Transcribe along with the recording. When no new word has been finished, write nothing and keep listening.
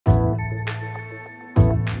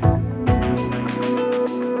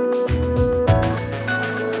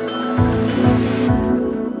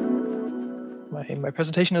my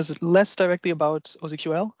presentation is less directly about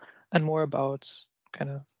OsiQL and more about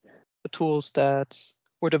kind of the tools that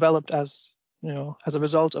were developed as a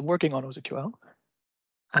result of working on OsiQL.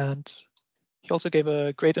 And he also gave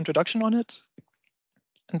a great introduction on it.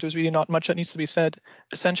 And there's really not much that needs to be said.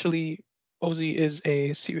 Essentially, OSI is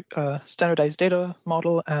a standardized data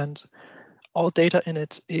model, and all data in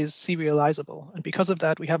it is serializable. And because of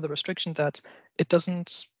that, we have the restriction that it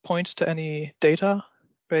doesn't point to any data,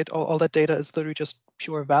 right? All that data is literally just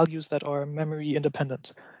pure values that are memory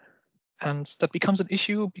independent. And that becomes an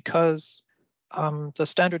issue because the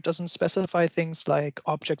standard doesn't specify things like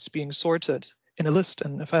objects being sorted in a list.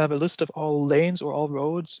 And if I have a list of all lanes or all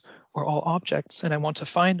roads or all objects, and I want to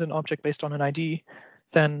find an object based on an ID,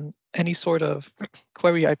 then any sort of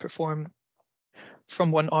query I perform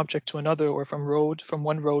from one object to another, or from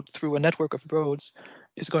one road through a network of roads,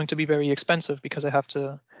 is going to be very expensive because I have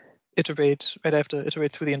to iterate, right? I have to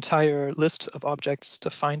iterate through the entire list of objects to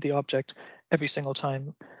find the object every single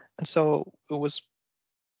time. And so it was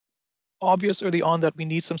obvious early on that we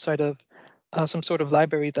need some sort of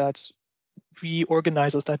library that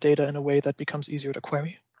reorganizes that data in a way that becomes easier to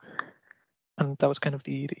query. And that was kind of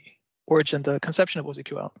the origin, the conception of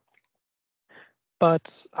OsiQL.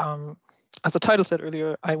 But as the title said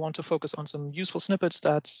earlier, I want to focus on some useful snippets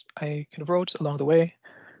that I kind of wrote along the way.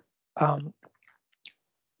 And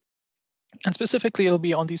specifically, it'll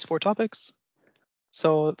be on these 4 topics.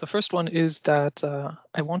 So the first one is that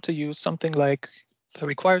I want to use something like the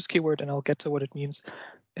requires keyword, and I'll get to what it means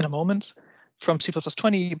in a moment, from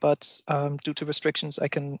C++20, but due to restrictions, I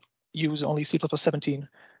can use only C++17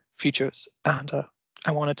 features. And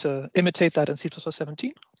I wanted to imitate that in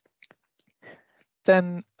C++17.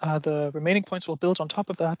 Then the remaining points will build on top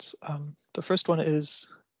of that. The first one is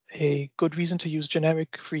a good reason to use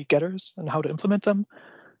generic free getters and how to implement them.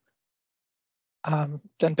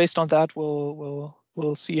 Then based on that, we'll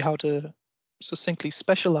see how to succinctly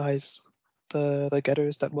specialize the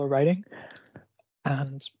getters that we're writing.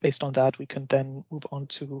 And based on that, we can then move on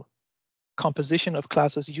to composition of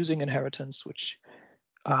classes using inheritance, which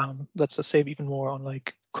lets us save even more on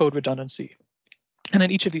like code redundancy. And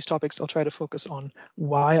in each of these topics, I'll try to focus on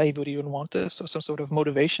why I would even want this, so some sort of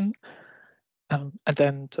motivation, and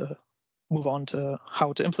then to move on to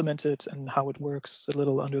how to implement it and how it works a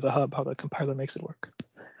little under the hub, how the compiler makes it work.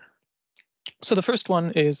 So the first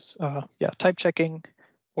one is type checking,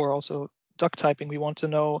 or also duck typing. We want to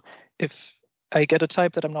know if I get a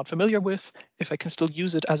type that I'm not familiar with, if I can still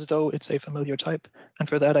use it as though it's a familiar type. And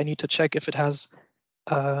for that, I need to check if it has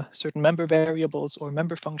certain member variables or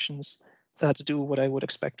member functions that do what I would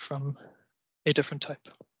expect from a different type.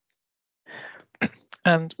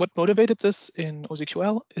 And what motivated this in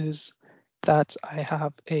OsiQL is that I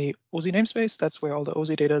have a OSI namespace. That's where all the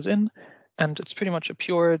OSI data is in. And it's pretty much a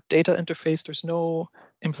pure data interface. There's no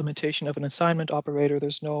implementation of an assignment operator.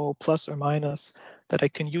 There's no plus or minus that I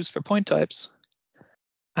can use for point types.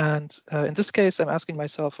 And in this case, I'm asking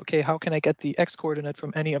myself, OK, how can I get the X coordinate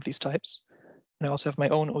from any of these types? And I also have my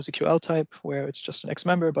own OsiQL type where it's just an X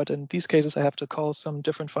member. But in these cases, I have to call some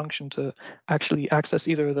different function to actually access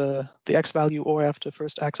either the X value, or I have to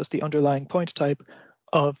first access the underlying point type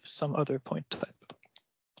of some other point type.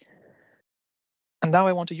 And now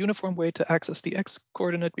I want a uniform way to access the X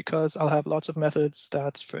coordinate, because I'll have lots of methods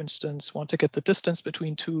that, for instance, want to get the distance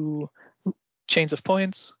between 2 chains of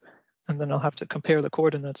points. And then I'll have to compare the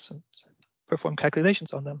coordinates and perform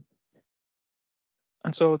calculations on them.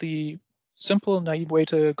 And so the simple, naive way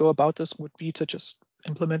to go about this would be to just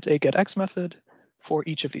implement a getX method for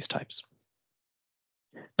each of these types.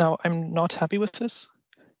 Now, I'm not happy with this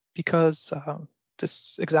because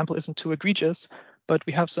this example isn't too egregious, but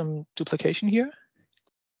we have some duplication here.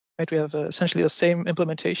 Right? We have essentially the same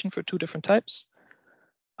implementation for 2 different types,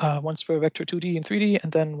 once for vector 2D and 3D,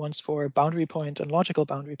 and then once for boundary point and logical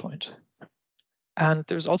boundary point. And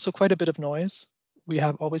there's also quite a bit of noise. We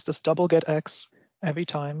have always this double getX every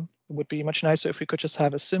time. It would be much nicer if we could just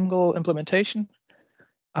have a single implementation.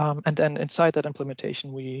 And then inside that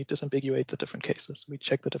implementation, we disambiguate the different cases. We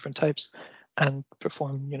check the different types and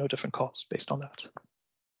perform different calls based on that.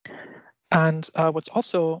 And what's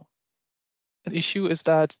also an issue is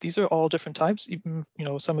that these are all different types. Even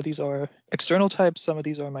some of these are external types, some of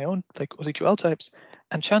these are my own, like OsiQL types.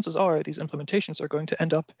 And chances are these implementations are going to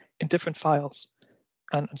end up in different files.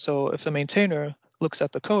 And so if a maintainer looks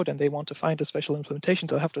at the code and they want to find a special implementation,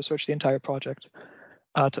 they'll have to search the entire project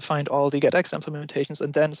to find all the getX implementations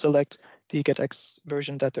and then select the getX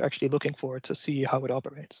version that they're actually looking for to see how it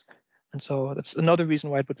operates. And so that's another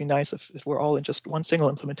reason why it would be nice if we're all in just one single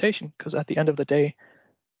implementation, because at the end of the day,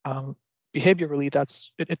 behaviorally,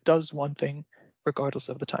 it does one thing regardless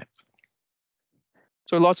of the type.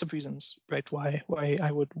 So lots of reasons, right, why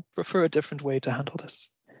I would prefer a different way to handle this.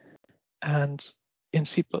 And in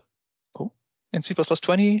C++, in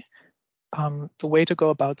C++20, the way to go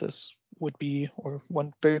about this would be, or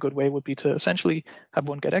one very good way would be to essentially have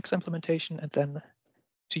one getX implementation and then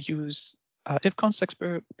to use if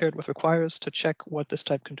constexpr paired with requires to check what this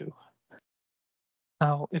type can do.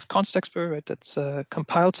 Now, if constexpr, right, that's a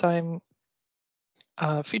compile time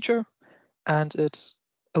feature, and it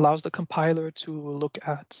allows the compiler to look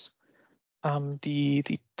at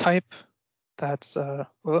the type that's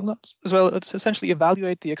it's essentially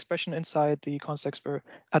evaluate the expression inside the constexpr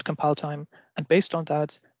at compile time, and based on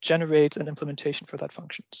that, generate an implementation for that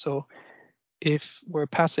function. So if we're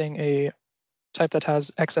passing a type that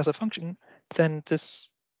has x as a function, then this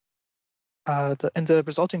in the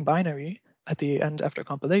resulting binary at the end after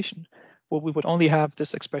compilation, well, we would only have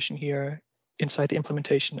this expression here inside the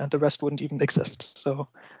implementation, and the rest wouldn't even exist. So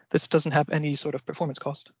this doesn't have any sort of performance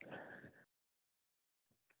cost.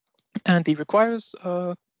 And the requires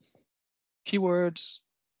keywords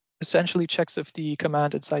essentially checks if the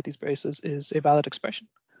command inside these braces is a valid expression.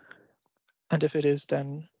 And if it is,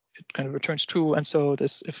 then it kind of returns true. And so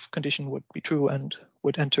this if condition would be true and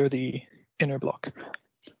would enter the inner block.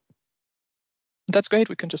 That's great.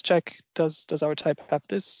 We can just check, does our type have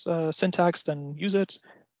this syntax, then use it.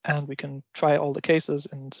 And we can try all the cases.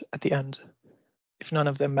 And at the end, if none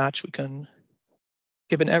of them match, we can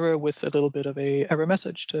give an error with a little bit of a error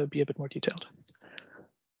message to be a bit more detailed.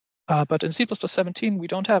 But in C++17, we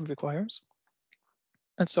don't have requires.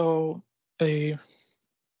 And so the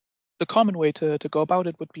common way to go about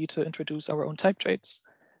it would be to introduce our own type traits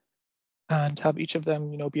and have each of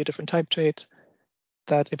them, be a different type trait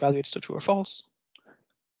that evaluates to true or false.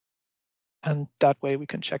 And that way we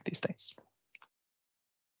can check these things.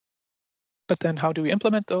 But then how do we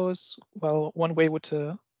implement those? Well, one way would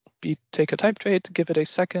to be take a type trait, give it a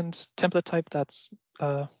second template type that's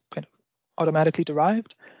kind of automatically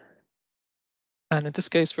derived. And in this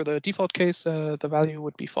case, for the default case, the value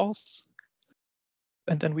would be false.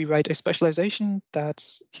 And then we write a specialization that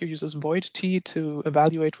here uses void t to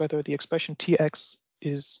evaluate whether the expression tx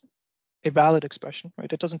is a valid expression,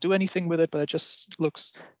 right? It doesn't do anything with it, but it just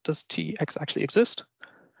looks, does tx actually exist?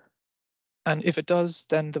 And if it does,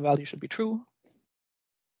 then the value should be true.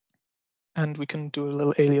 And we can do a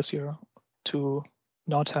little alias here to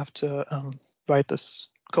not have to write this :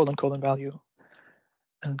 value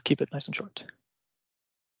and keep it nice and short.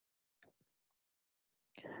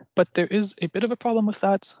 But there is a bit of a problem with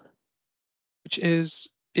that, which is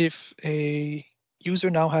if a user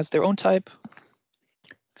now has their own type,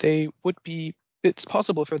 it's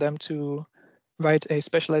possible for them to write a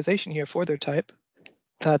specialization here for their type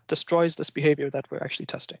that destroys this behavior that we're actually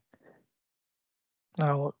testing.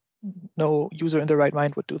 Now, no user in their right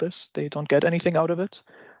mind would do this. They don't get anything out of it.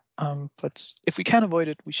 But if we can avoid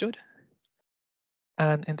it, we should.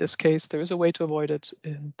 And in this case, there is a way to avoid it.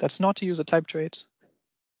 And that's not to use a type trait,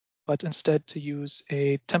 but instead to use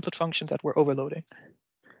a template function that we're overloading.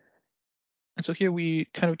 And so here we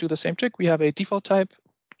kind of do the same trick. We have a default type.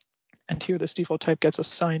 And here this default type gets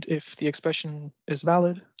assigned if the expression is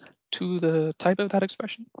valid to the type of that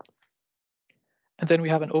expression. And then we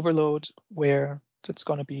have an overload where it's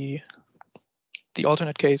going to be the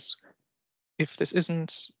alternate case. If this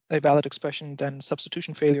isn't a valid expression, then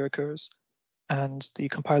substitution failure occurs, and the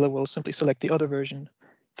compiler will simply select the other version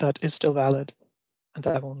that is still valid, and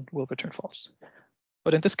that one will return false.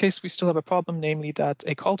 But in this case, we still have a problem, namely that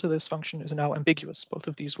a call to this function is now ambiguous. Both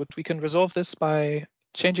of these, we can resolve this by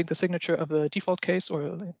changing the signature of the default case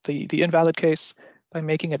or the invalid case by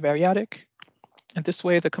making it variadic. And this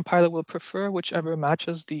way, the compiler will prefer whichever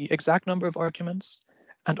matches the exact number of arguments.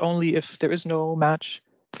 And only if there is no match,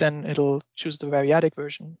 then it'll choose the variadic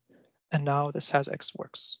version. And now this hasx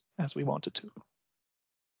works as we want it to.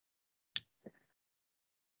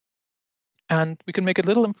 And we can make a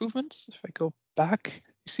little improvements. If I go back,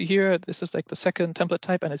 you see here, this is like the second template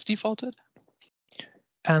type and it's defaulted.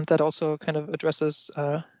 And that also kind of addresses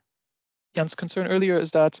Jan's concern earlier,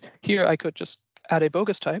 is that here I could just add a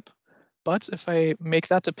bogus type. But if I make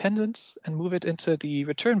that dependent and move it into the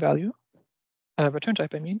return value, return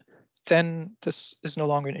type, I mean, then this is no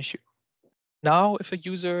longer an issue. Now, if a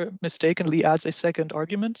user mistakenly adds a second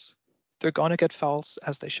argument, they're going to get false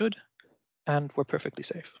as they should, and we're perfectly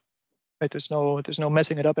safe. Right? There's no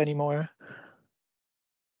messing it up anymore.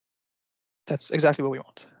 That's exactly what we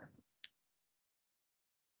want.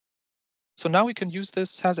 So now we can use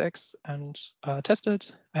this hasx and test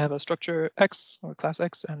it. I have a structure x or class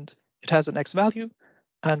x, and it has an x value,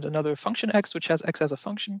 and another function x, which has x as a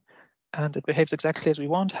function, and it behaves exactly as we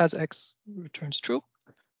want. Hasx returns true.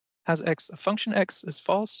 has x a function x is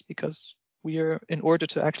false, because in order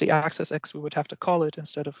to actually access x, we would have to call it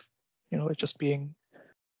instead of it just being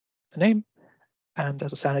the name. And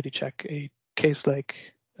as a sanity check, a case like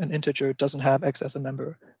an integer doesn't have x as a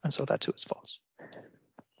member, and so that too is false.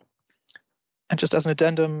 And just as an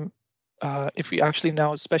addendum, if we actually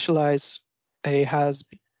now specialize a has,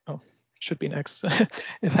 should be an x,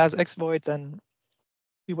 if has x void, then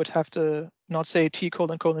we would have to not say t :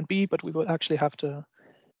 b, but we would actually have to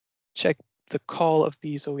check the call of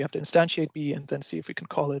b. So we have to instantiate b and then see if we can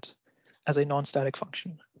call it as a non-static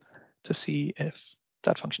function to see if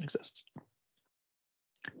that function exists.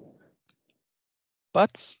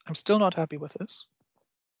 But I'm still not happy with this.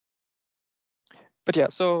 But yeah,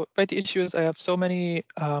 so the issue is I have so many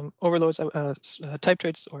overloads, type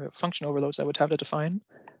traits or function overloads I would have to define,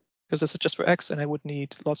 because this is just for x, and I would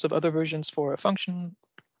need lots of other versions for a function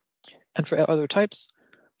and for other types.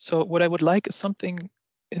 So what I would like is something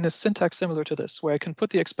in a syntax similar to this, where I can put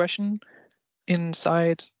the expression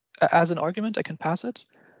inside as an argument. I can pass it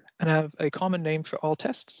and have a common name for all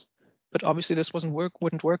tests. But obviously this wouldn't work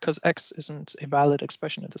because x isn't a valid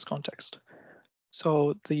expression in this context.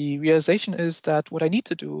 So the realization is that what I need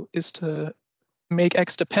to do is to make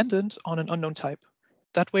x dependent on an unknown type.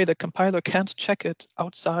 That way the compiler can't check it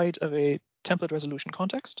outside of a template resolution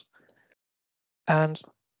context. And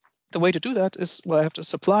the way to do that is, well, I have to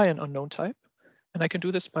supply an unknown type, and I can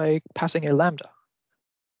do this by passing a lambda.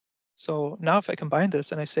 So now if I combine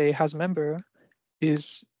this and I say hasMember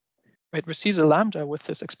receives a lambda with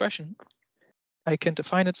this expression, I can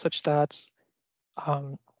define it such that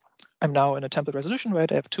I'm now in a template resolution,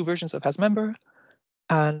 right? I have two versions of hasMember,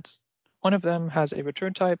 and one of them has a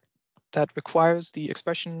return type that requires the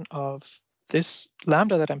expression of this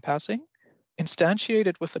lambda that I'm passing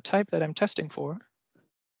instantiated with the type that I'm testing for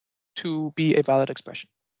to be a valid expression.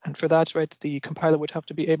 And for that, right, the compiler would have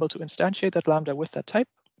to be able to instantiate that lambda with that type.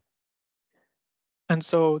 And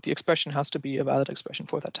so the expression has to be a valid expression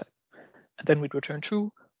for that type. And then we'd return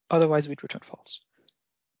true, otherwise we'd return false.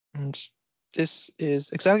 And this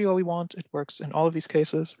is exactly what we want. It works in all of these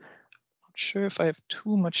cases. Not sure if I have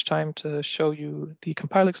too much time to show you the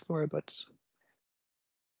compile explorer, but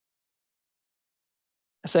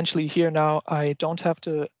essentially here now I don't have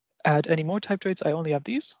to add any more type traits. I only have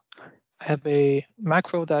these. I have a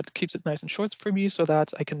macro that keeps it nice and short for me so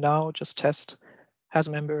that I can now just test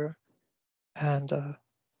hasMember and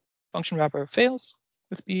function wrapper fails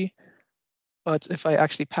with B. But if I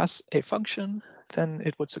actually pass a function, then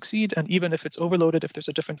it would succeed. And even if it's overloaded, if there's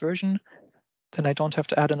a different version, then I don't have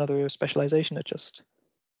to add another specialization. It just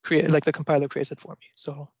the compiler creates it for me.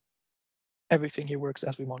 So everything here works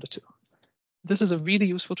as we want it to. This is a really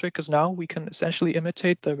useful trick because now we can essentially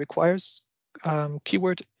imitate the requires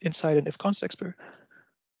keyword inside an if const expr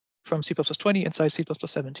from C++20 inside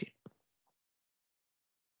C++17.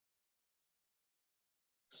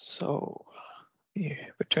 So we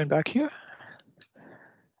return back here.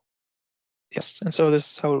 Yes, and so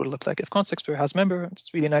this is how it would look like if const expr hasMember.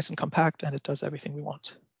 It's really nice and compact, and it does everything we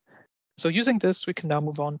want. So using this, we can now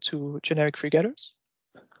move on to generic free getters.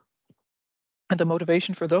 And the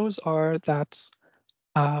motivation for those are that,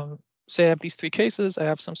 say I have these three cases, I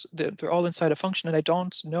have they're all inside a function, and I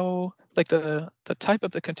don't know, like the type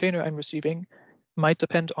of the container I'm receiving might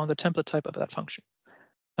depend on the template type of that function.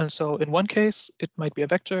 And so in one case, it might be a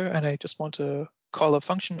vector, and I just want to call a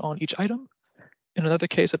function on each item. In another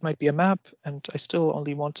case, it might be a map, and I still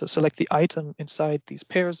only want to select the item inside these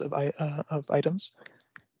pairs of items,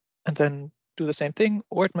 and then do the same thing.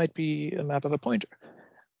 Or it might be a map of a pointer.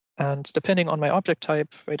 And depending on my object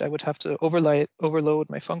type, right, I would have to overload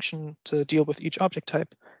my function to deal with each object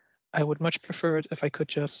type. I would much prefer it if I could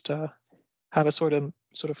just have a sort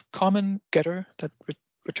of common getter that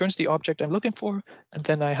returns the object I'm looking for, and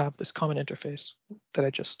then I have this common interface that I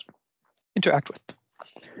just interact with.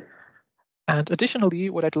 And additionally,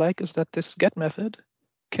 what I'd like is that this get method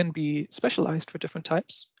can be specialized for different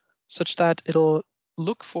types, such that it'll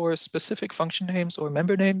look for specific function names or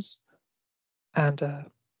member names, and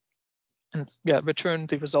return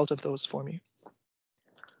the result of those for me.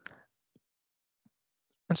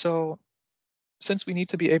 And so since we need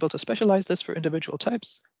to be able to specialize this for individual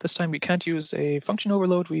types, this time we can't use a function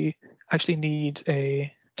overload. We actually need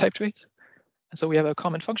a type trait. And so we have a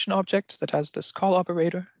common function object that has this call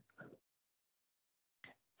operator.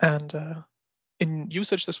 And in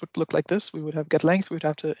usage, this would look like this. We would have get length. We would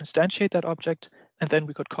have to instantiate that object, and then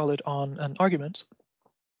we could call it on an argument.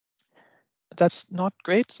 That's not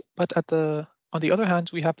great, but on the other hand,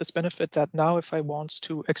 we have this benefit that now if I want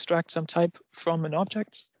to extract some type from an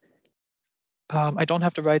object, I don't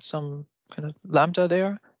have to write some kind of lambda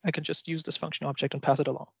there. I can just use this function object and pass it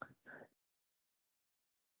along.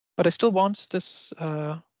 But I still want this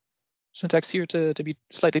syntax here to be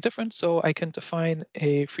slightly different. So I can define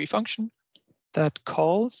a free function that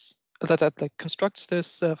calls, that like constructs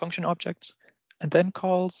this function object and then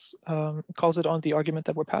calls it on the argument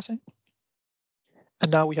that we're passing.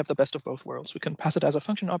 And now we have the best of both worlds. We can pass it as a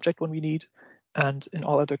function object when we need, and in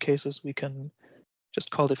all other cases, we can just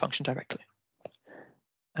call the function directly.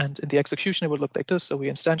 And in the execution, it would look like this. So we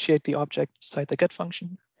instantiate the object inside the get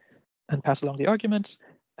function and pass along the argument.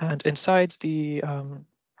 And inside the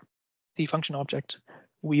function object,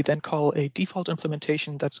 we then call a default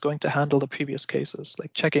implementation that's going to handle the previous cases,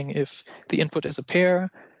 like checking if the input is a pair,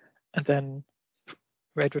 and then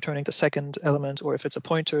returning the second element, or if it's a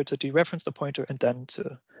pointer, to dereference the pointer, and then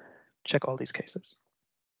to check all these cases.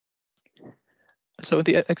 So in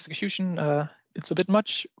the execution, it's a bit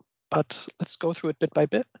much, but let's go through it bit by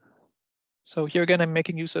bit. So here again, I'm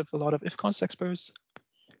making use of a lot of if const exprs.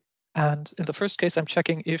 And in the first case, I'm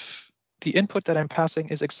checking if the input that I'm passing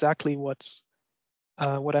is exactly what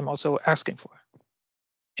I'm also asking for.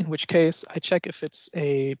 In which case, I check if it's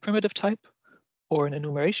a primitive type or an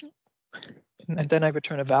enumeration, and then I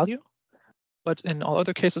return a value. But in all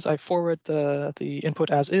other cases, I forward the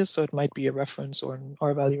input as is, so it might be a reference or an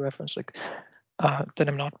R-value reference. Like then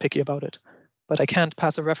I'm not picky about it. But I can't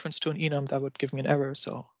pass a reference to an enum, that would give me an error.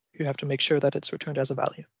 So you have to make sure that it's returned as a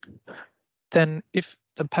value. Then if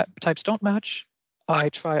the types don't match, I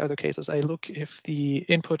try other cases. I look if the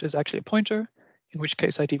input is actually a pointer, in which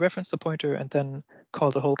case I dereference the pointer and then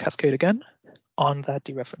call the whole cascade again on that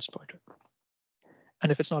dereferenced pointer.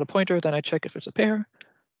 And if it's not a pointer, then I check if it's a pair,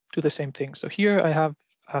 do the same thing. So here I have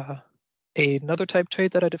another type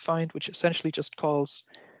trait that I defined, which essentially just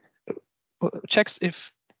checks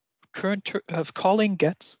if calling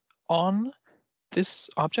get on this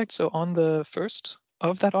object, so on the first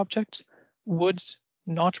of that object, would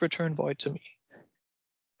not return void to me.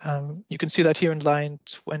 You can see that here in line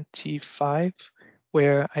 25,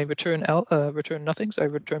 where I return nothing, so I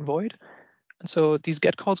return void. And so these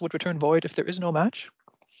get calls would return void if there is no match.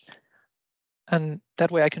 And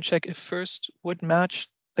that way I can check if first would match,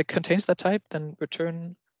 that contains that type, then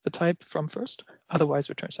return the type from first, otherwise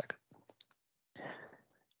return second.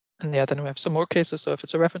 And yeah, then we have some more cases. So if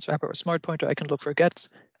it's a reference wrapper or a smart pointer, I can look for get.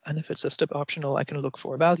 And if it's a step optional, I can look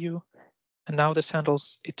for a value. And now this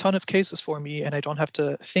handles a ton of cases for me, and I don't have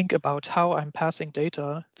to think about how I'm passing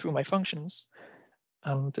data through my functions.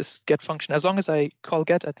 This get function, as long as I call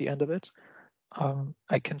get at the end of it,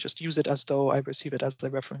 I can just use it as though I receive it as a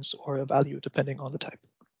reference or a value, depending on the type.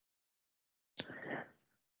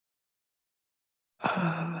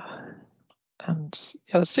 And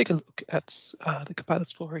yeah, let's take a look at the Compile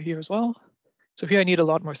Explorer here as well. So here I need a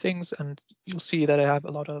lot more things, and you'll see that I have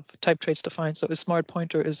a lot of type traits defined. So a smart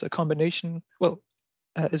pointer is a combination,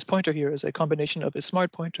 is pointer here is a combination of a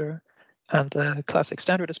smart pointer and the classic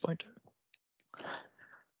standard is pointer.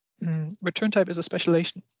 Return type is a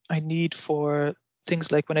specialization I need for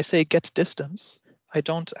things like when I say get distance, I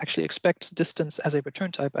don't actually expect distance as a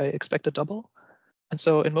return type, I expect a double. And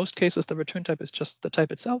so in most cases, the return type is just the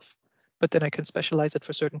type itself, but then I can specialize it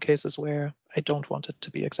for certain cases where I don't want it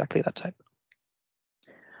to be exactly that type.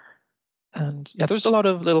 And yeah, there's a lot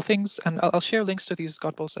of little things, and I'll share links to these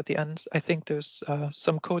godbols at the end. I think there's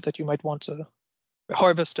some code that you might want to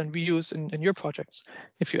harvest and reuse in your projects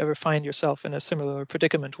if you ever find yourself in a similar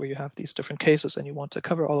predicament where you have these different cases and you want to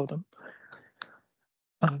cover all of them.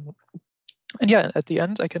 And yeah, at the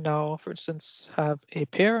end, I can now, for instance, have a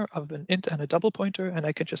pair of an int and a double pointer, and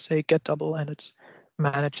I can just say get double, and it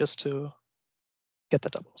manages to get the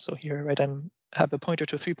double. So here, right, I have a pointer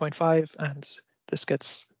to 3.5, and this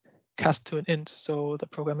gets cast to an int, so the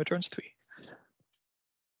program returns 3.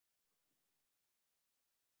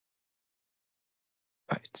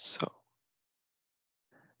 Right, so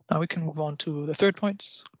now we can move on to the third point,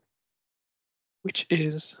 which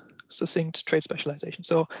is succinct trait specialization.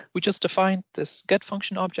 So we just defined this get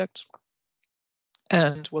function object,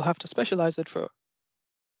 and we'll have to specialize it for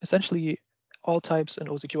essentially all types in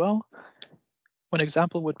OsiQL. One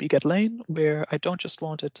example would be getLane, where I don't just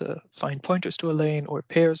want it to find pointers to a lane or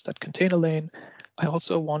pairs that contain a lane. I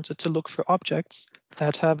also want it to look for objects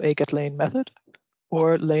that have a getLane method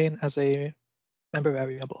or lane as a member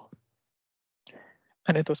variable.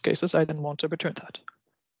 And in those cases, I then want to return that.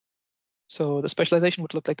 So the specialization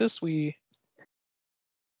would look like this. We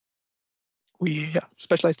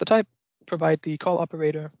specialize the type, provide the call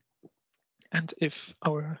operator, and if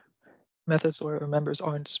our methods or members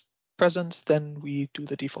aren't present, then we do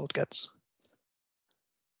the default gets.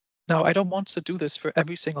 Now, I don't want to do this for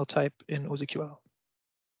every single type in OsiQL.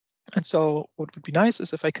 And so what would be nice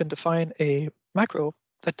is if I can define a macro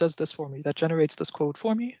that does this for me, that generates this code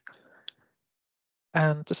for me.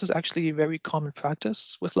 And this is actually very common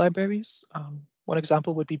practice with libraries. One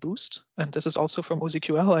example would be Boost, and this is also from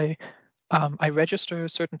OsiQL. I register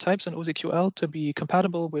certain types in OsiQL to be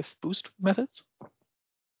compatible with Boost methods.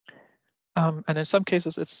 And in some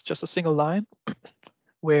cases, it's just a single line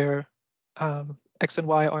where X and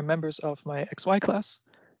Y are members of my XY class.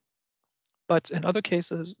 But in other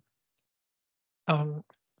cases,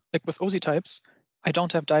 like with OSI types, I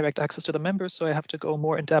don't have direct access to the members, so I have to go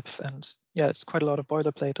more in depth. And yeah, it's quite a lot of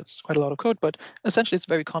boilerplate. It's quite a lot of code, but essentially it's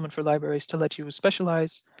very common for libraries to let you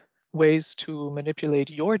specialize ways to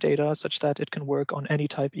manipulate your data such that it can work on any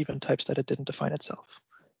type, even types that it didn't define itself.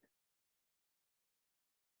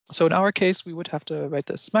 So in our case, we would have to write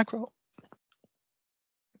this macro.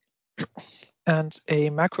 And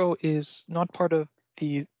a macro is not part of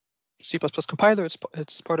the C++ compiler.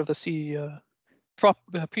 It's part of the C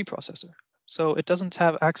preprocessor. So it doesn't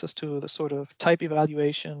have access to the sort of type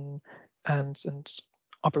evaluation and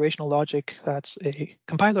operational logic that a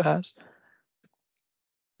compiler has.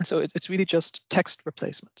 And so it's really just text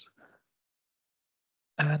replacement.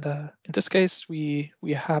 And in this case, we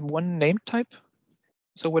have one named type.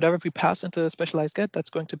 So whatever we pass into specialized get, that's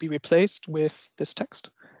going to be replaced with this text.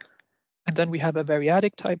 And then we have a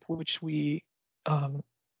variadic type, which we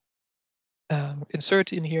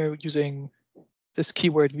insert in here using this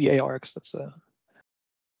keyword vargs. That's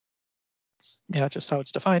just how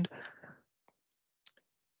it's defined.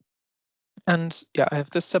 And yeah, I have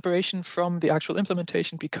this separation from the actual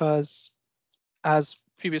implementation because, as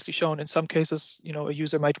previously shown, in some cases, a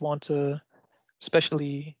user might want to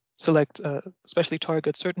specially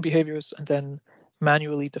target certain behaviors and then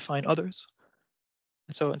manually define others.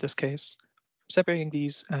 And so in this case, separating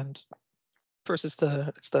these, and first it's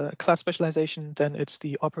the class specialization, then it's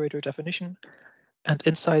the operator definition. And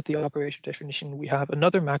inside the operator definition, we have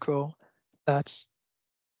another macro that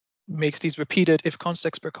makes these repeated if const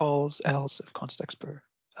expr calls, else if const expr,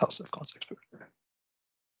 else if const expr.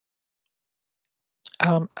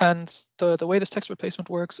 And the way this text replacement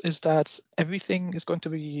works is that everything is going to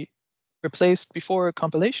be replaced before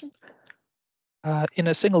compilation in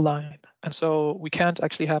a single line. And so we can't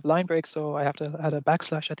actually have line breaks, so I have to add a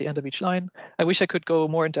backslash at the end of each line. I wish I could go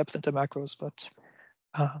more in depth into macros, but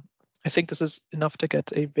I think this is enough to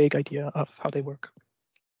get a vague idea of how they work.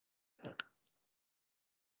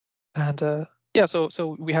 And yeah, so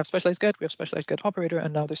we have specialized get, we have specialized get operator,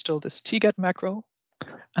 and now there's still this tget macro,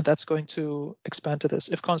 and that's going to expand to this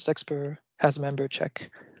if const expr has member check,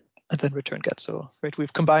 and then return get. So right,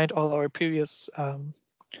 we've combined all our previous kind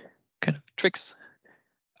of tricks,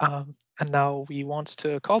 and now we want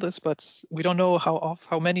to call this, but we don't know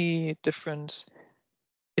how many different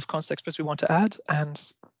if const exprs we want to add, and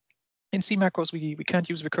in C macros we can't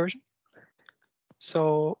use recursion.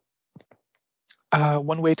 So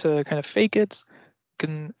one way to kind of fake it, you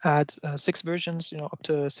can add 6 versions, up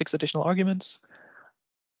to 6 additional arguments.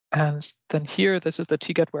 And then here, this is the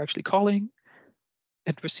tget we're actually calling.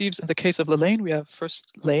 It receives, in the case of the lane, we have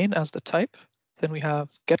first lane as the type. Then we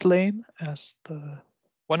have get lane as the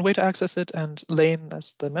one way to access it, and lane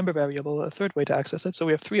as the member variable, a third way to access it. So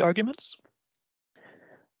we have 3 arguments.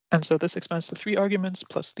 And so this expands to 3 arguments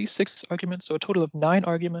plus these 6 arguments, so a total of 9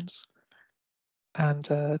 arguments. And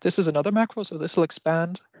this is another macro, so this will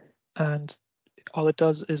expand. And all it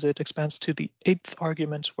does is it expands to the 8th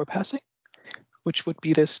argument we're passing, which would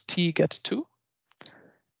be this tget2.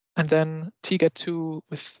 And then tget2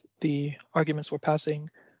 with the arguments we're passing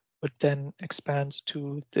would then expand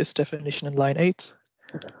to this definition in line 8.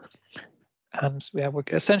 And we're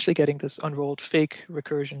essentially getting this unrolled fake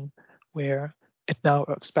recursion where it now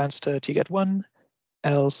expands to tget1,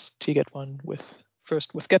 else tget1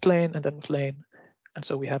 first with get lane and then with lane. And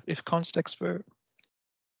so we have if const expr,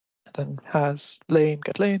 and then has lane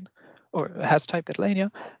get lane, or has type get lane, yeah,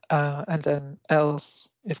 and then else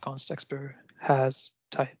if const expr has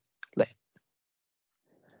type lane.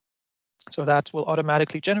 So that will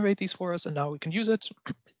automatically generate these for us, and now we can use it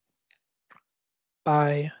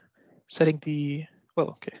by setting the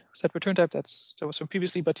set return type. That was from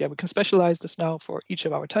previously, but yeah, we can specialize this now for each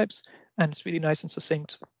of our types, and it's really nice and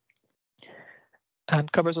succinct and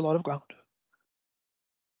covers a lot of ground.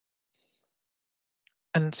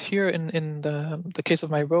 And here in the case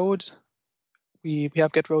of my road, we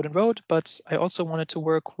have get road and road, but I also wanted to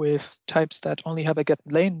work with types that only have a get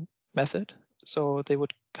lane method. So they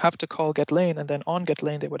would have to call get lane, and then on get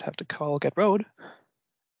lane, they would have to call get road.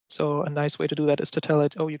 So a nice way to do that is to tell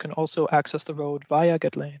it, oh, you can also access the road via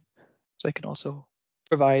get lane. So I can also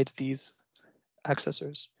provide these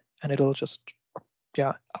accessors, and it'll just,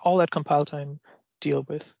 all at compile time deal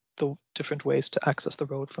with the different ways to access the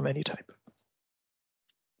road from any type.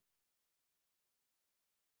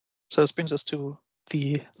 So this brings us to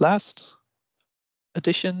the last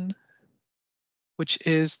addition, which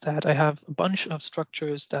is that I have a bunch of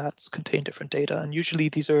structures that contain different data. And usually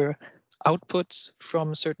these are outputs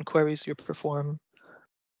from certain queries you perform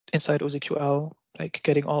inside OsiQL, like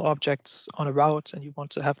getting all objects on a route, and you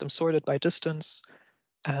want to have them sorted by distance.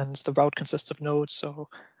 And the route consists of nodes, so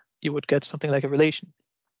you would get something like a relation.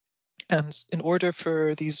 And in order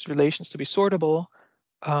for these relations to be sortable,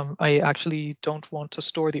 I actually don't want to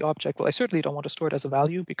store the object. Well, I certainly don't want to store it as a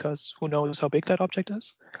value because who knows how big that object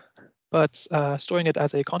is. But storing it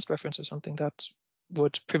as a const reference or something that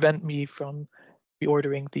would prevent me from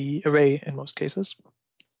reordering the array in most cases,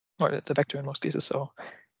 or the vector in most cases. So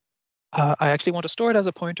I actually want to store it as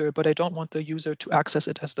a pointer, but I don't want the user to access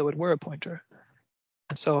it as though it were a pointer.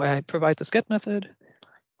 And so I provide this get method,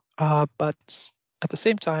 but at the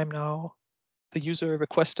same time now, the user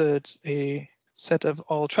requested a set of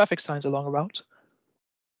all traffic signs along a route.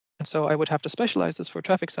 And so I would have to specialize this for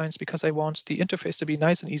traffic signs because I want the interface to be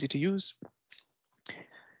nice and easy to use.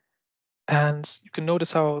 And you can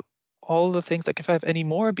notice how all the things, like if I have any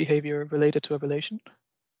more behavior related to a relation,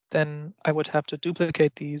 then I would have to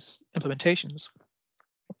duplicate these implementations.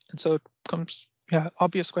 And so it becomes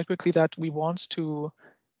obvious quite quickly that we want to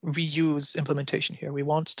reuse implementation here. We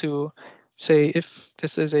want to say if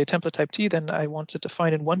this is a template type T, then I want to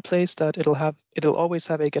define in one place that it'll always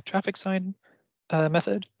have a get traffic sign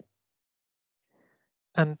method,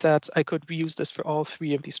 and that I could reuse this for all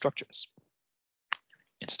three of these structures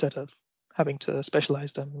instead of having to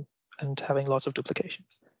specialize them and having lots of duplication.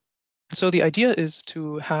 And so the idea is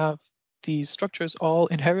to have these structures all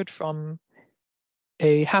inherit from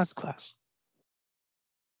a has class.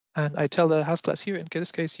 And I tell the has class here, in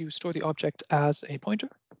this case, you store the object as a pointer,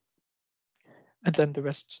 and then the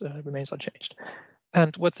rest remains unchanged.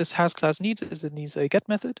 And what this has class needs is it needs a get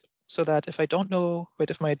method, so that if I don't know,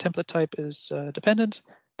 if my template type is dependent,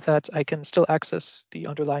 that I can still access the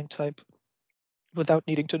underlying type without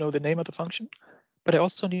needing to know the name of the function. But I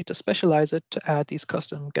also need to specialize it to add these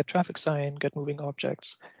custom get traffic sign, get moving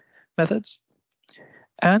objects methods.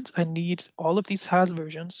 And I need all of these has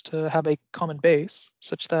versions to have a common base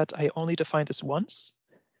such that I only define this once,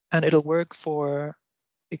 and it'll work for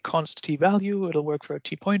a const T value, it'll work for a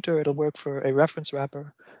T pointer, it'll work for a reference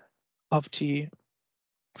wrapper of T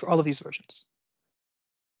for all of these versions.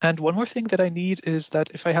 And one more thing that I need is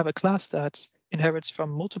that if I have a class that inherits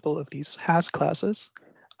from multiple of these has classes,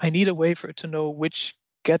 I need a way for it to know which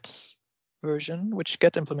get version, which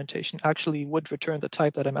get implementation actually would return the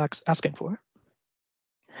type that I'm asking for.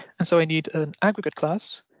 And so I need an aggregate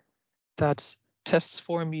class that tests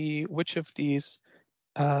for me which of these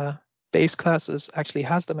base classes actually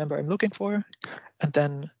has the member I'm looking for, and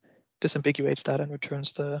then disambiguates that and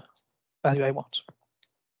returns the value I want.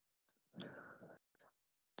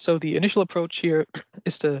 So the initial approach here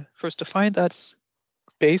is to first define that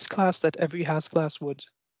base class that every has class would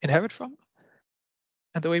inherit from.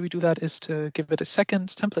 And the way we do that is to give it a second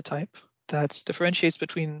template type that differentiates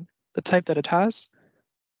between the type that it has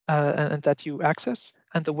and that you access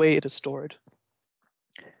and the way it is stored.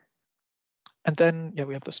 And then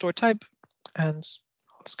we have the store type, and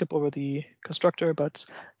I'll skip over the constructor, but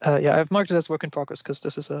I've marked it as work in progress because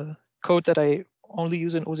this is a code that I only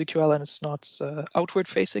use in OsiQL and it's not outward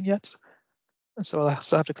facing yet. And so I'll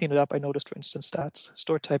still have to clean it up. I noticed, for instance, that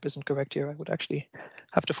store type isn't correct here. I would actually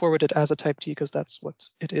have to forward it as a type T because that's what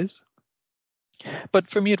it is. But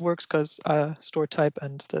for me, it works because store type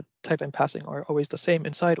and the type I'm passing are always the same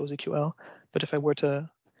inside OsiQL. But if I were to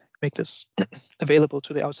make this available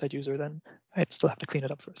to the outside user, then I'd still have to clean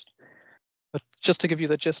it up first. But just to give you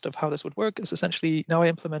the gist of how this would work is essentially now I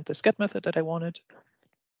implement this get method that I wanted.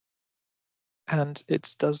 And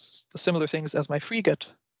it does the similar things as my free get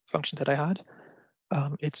function that I had.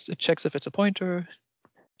 It checks if it's a pointer,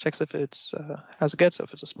 checks if it's has a get, so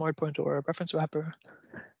if it's a smart pointer or a reference wrapper.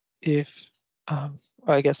 If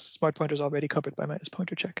I guess smart pointer is already covered by my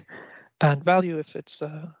pointer check, and value if it's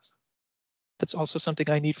that's also something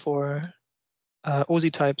I need for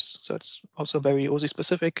OSI types, so it's also very OSI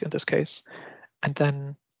specific in this case. And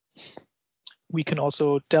then we can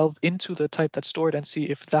also delve into the type that's stored and see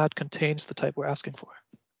if that contains the type we're asking for.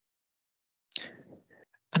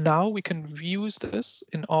 And now we can reuse this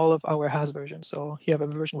in all of our has versions. So you have a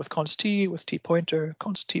version with const T, with T pointer,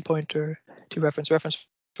 const T pointer, T reference,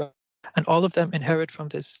 and all of them inherit from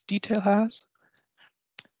this detail has.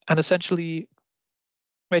 And essentially,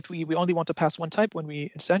 we only want to pass one type when we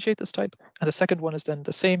instantiate this type, and the second one is then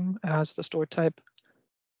the same as the stored type.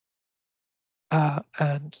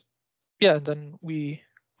 And then we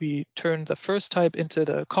we turn the first type into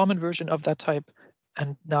the common version of that type.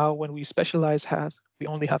 And now when we specialize has, we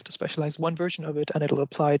only have to specialize one version of it, and it'll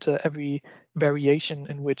apply to every variation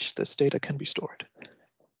in which this data can be stored.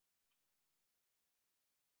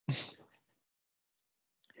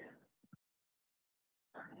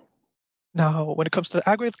 Now, when it comes to the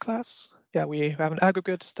aggregate class, yeah, we have an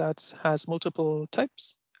aggregate that has multiple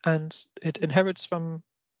types, and it inherits from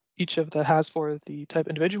each of the has for the type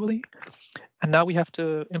individually. And now we have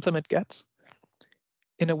to implement get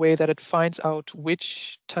in a way that it finds out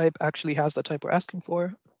which type actually has the type we're asking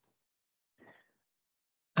for.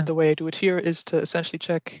 And the way I do it here is to essentially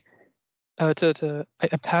check, I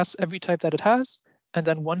pass every type that it has, and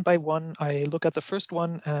then one by one, I look at the first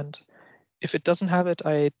one, and if it doesn't have it,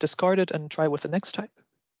 I discard it and try with the next type.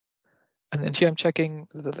 And then here I'm checking,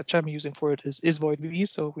 the type I'm using for it is void v,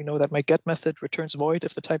 so we know that my get method returns void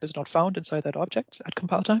if the type is not found inside that object at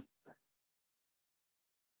compile time.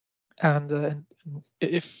 And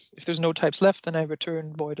if there's no types left, then I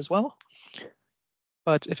return void as well.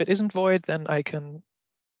 But if it isn't void, then I can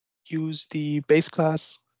use the base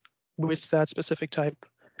class with that specific type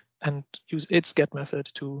and use its get method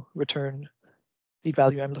to return the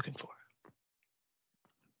value I'm looking for.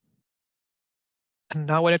 And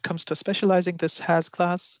now when it comes to specializing this has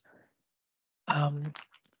class, I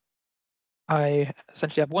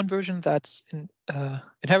essentially have one version that's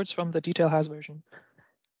inherits from the detail has version.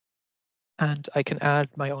 And I can add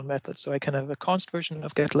my own method. So I can have a const version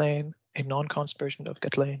of getLane, a non-const version of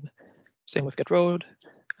getLane, same with getRoad.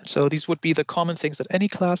 And so these would be the common things that any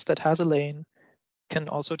class that has a lane can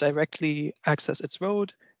also directly access its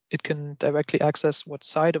road. It can directly access what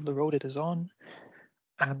side of the road it is on.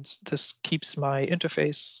 And this keeps my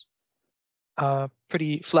interface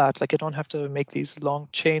pretty flat. Like I don't have to make these long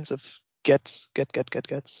chains of gets.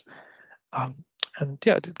 And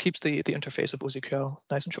yeah, it keeps the interface of OsiQL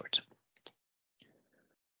nice and short.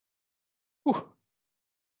 Whew.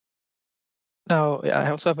 Now, yeah, I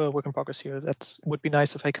also have a work in progress here. That would be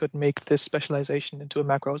nice if I could make this specialization into a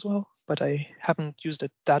macro as well, but I haven't used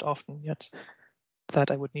it that often yet that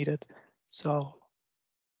I would need it. So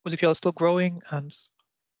OsiQL is still growing, and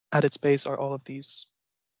at its base are all of these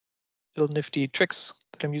little nifty tricks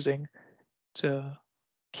that I'm using to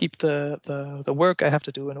keep the work I have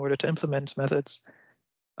to do in order to implement methods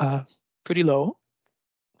pretty low,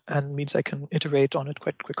 and means I can iterate on it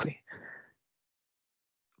quite quickly.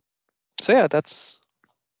 So yeah, that's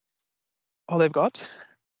all I've got.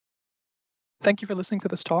 Thank you for listening to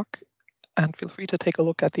this talk, and feel free to take a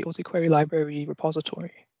look at the OsiQuery library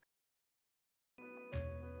repository.